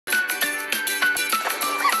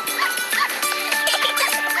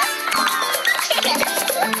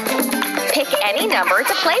any number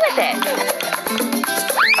to play with it.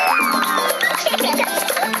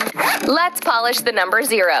 Let's polish the number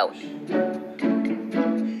 0.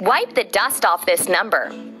 Wipe the dust off this number.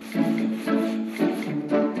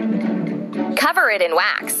 Cover it in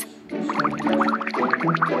wax.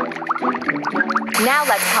 Now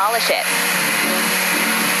let's polish it.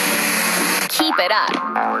 Keep it up.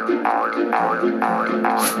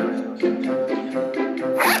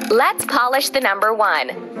 Let's polish the number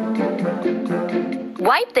 1.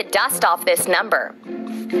 Wipe the dust off this number.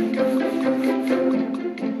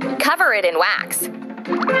 Cover it in wax.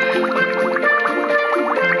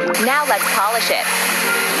 Now let's polish it.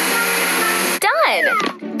 Done!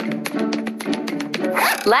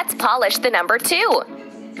 Let's polish the number 2.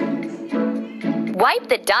 Wipe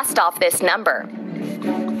the dust off this number.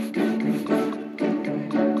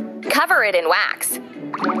 Cover it in wax.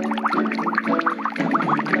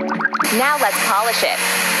 Now let's polish it.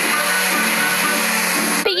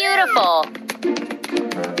 Beautiful!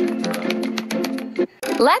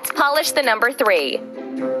 Let's polish the number 3.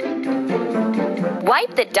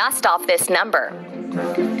 Wipe the dust off this number.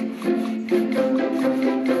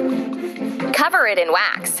 Cover it in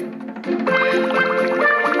wax.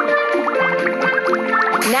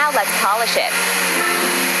 Now let's polish it.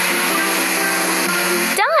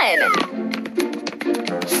 Done!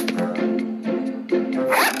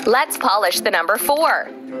 Let's polish the number 4.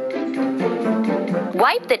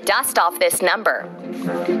 Wipe the dust off this number.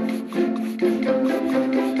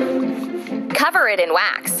 Cover it in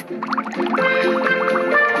wax.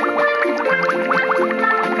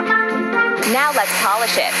 Now let's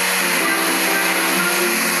polish it.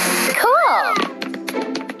 Cool!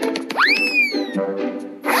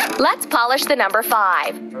 Let's polish the number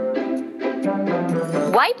 5.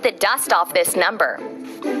 Wipe the dust off this number.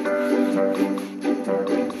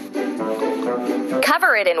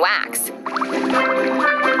 Cover it in wax.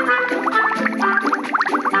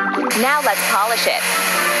 Now let's polish it.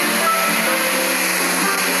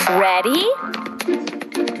 Ready?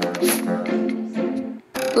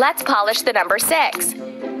 Let's polish the number 6.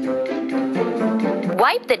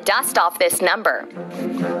 Wipe the dust off this number.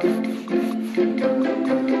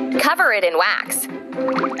 Cover it in wax.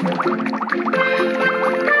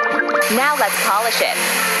 Now let's polish it.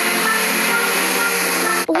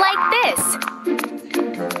 Like this.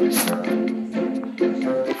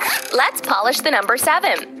 Let's polish the number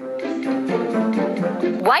 7.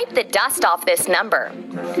 Wipe the dust off this number.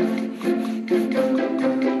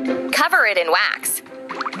 Cover it in wax.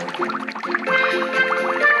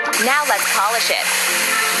 Now let's polish it.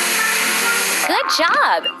 Good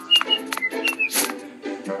job!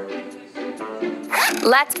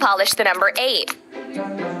 Let's polish the number 8.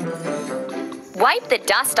 Wipe the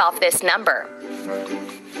dust off this number.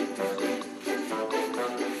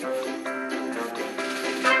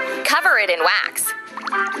 Cover it in wax.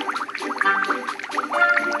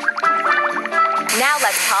 Now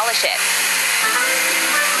let's polish it.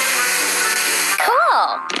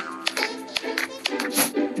 Cool!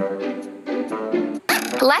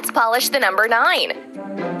 Let's polish the number 9.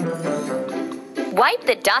 Wipe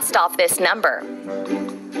the dust off this number.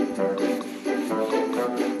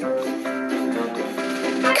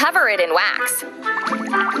 Cover it in wax.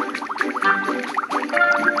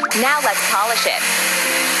 Now let's polish it.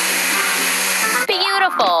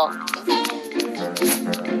 Beautiful!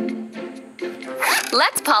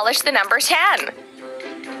 Let's polish the number 10.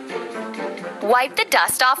 Wipe the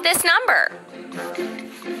dust off this number.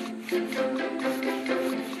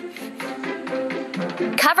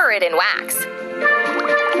 Cover it in wax.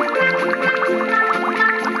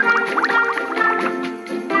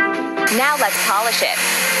 Now let's polish it.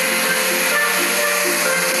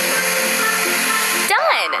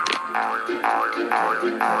 Done!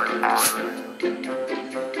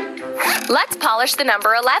 Let's polish the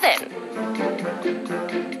number 11.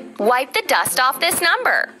 Wipe the dust off this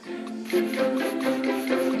number.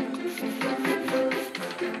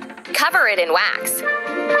 Cover it in wax.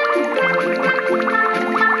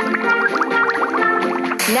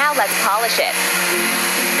 Now let's polish it.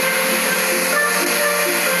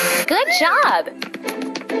 Good job!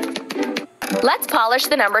 Let's polish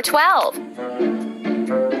the number 12.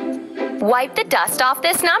 Wipe the dust off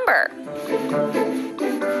this number.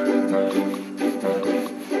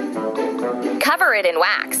 Cover it in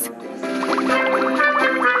wax.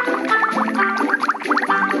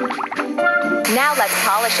 Now let's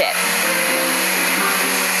polish it.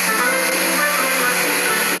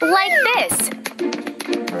 Like this.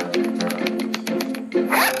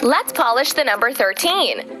 Let's polish the number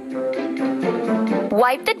 13.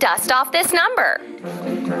 Wipe the dust off this number.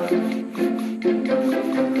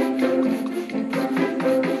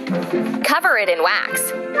 Cover it in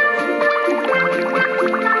wax.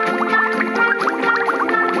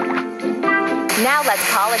 Now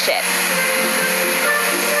let's polish it.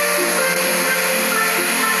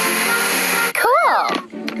 Cool!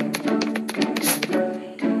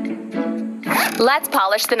 Let's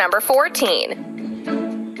polish the number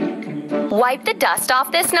 14. Wipe the dust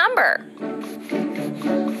off this number.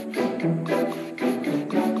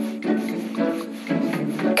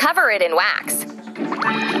 Cover it in wax.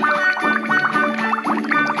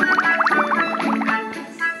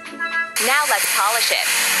 Now let's polish it.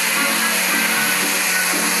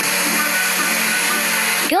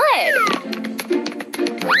 Good!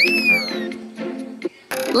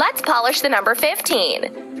 Let's polish the number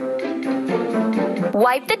 15.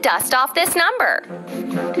 Wipe the dust off this number.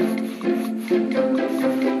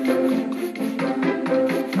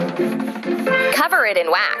 Cover it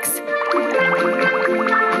in wax.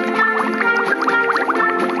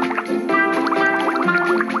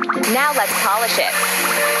 Now let's polish it.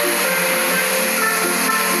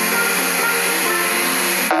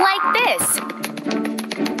 Like this.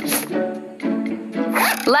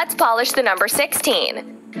 Let's polish the number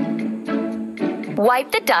 16.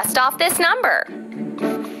 Wipe the dust off this number.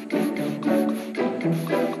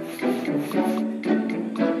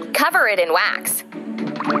 Cover it in wax.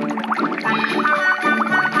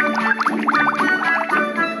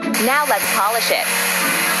 Now let's polish it.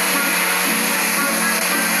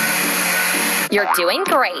 You're doing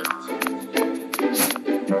great.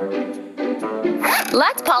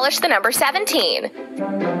 Let's polish the number 17.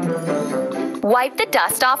 Wipe the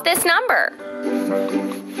dust off this number.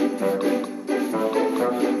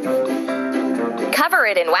 Cover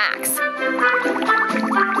it in wax.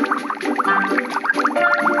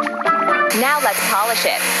 Now let's polish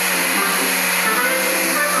it.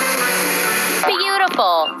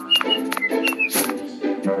 Beautiful!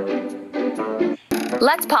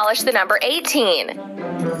 Let's polish the number 18.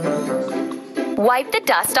 Wipe the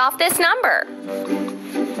dust off this number.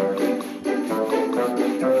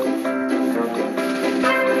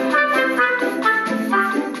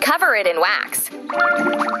 Cover it in wax.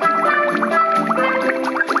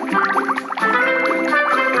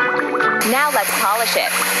 Now let's polish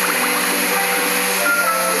it.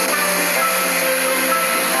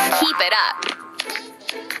 Keep it up.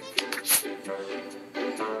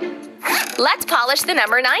 Let's polish the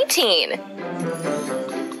number 19.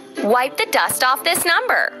 Wipe the dust off this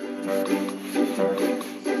number.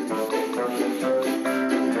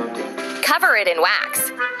 Cover it in wax.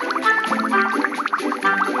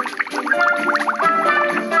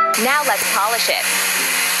 Now let's polish it.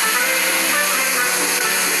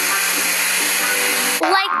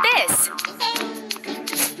 Like this.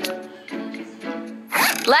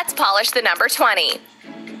 Let's polish the number 20.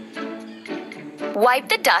 Wipe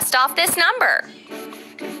the dust off this number.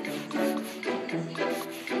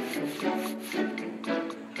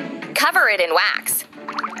 Cover it in wax.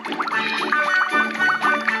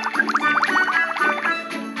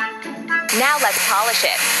 Now let's polish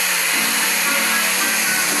it.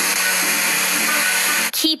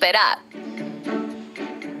 Keep it up.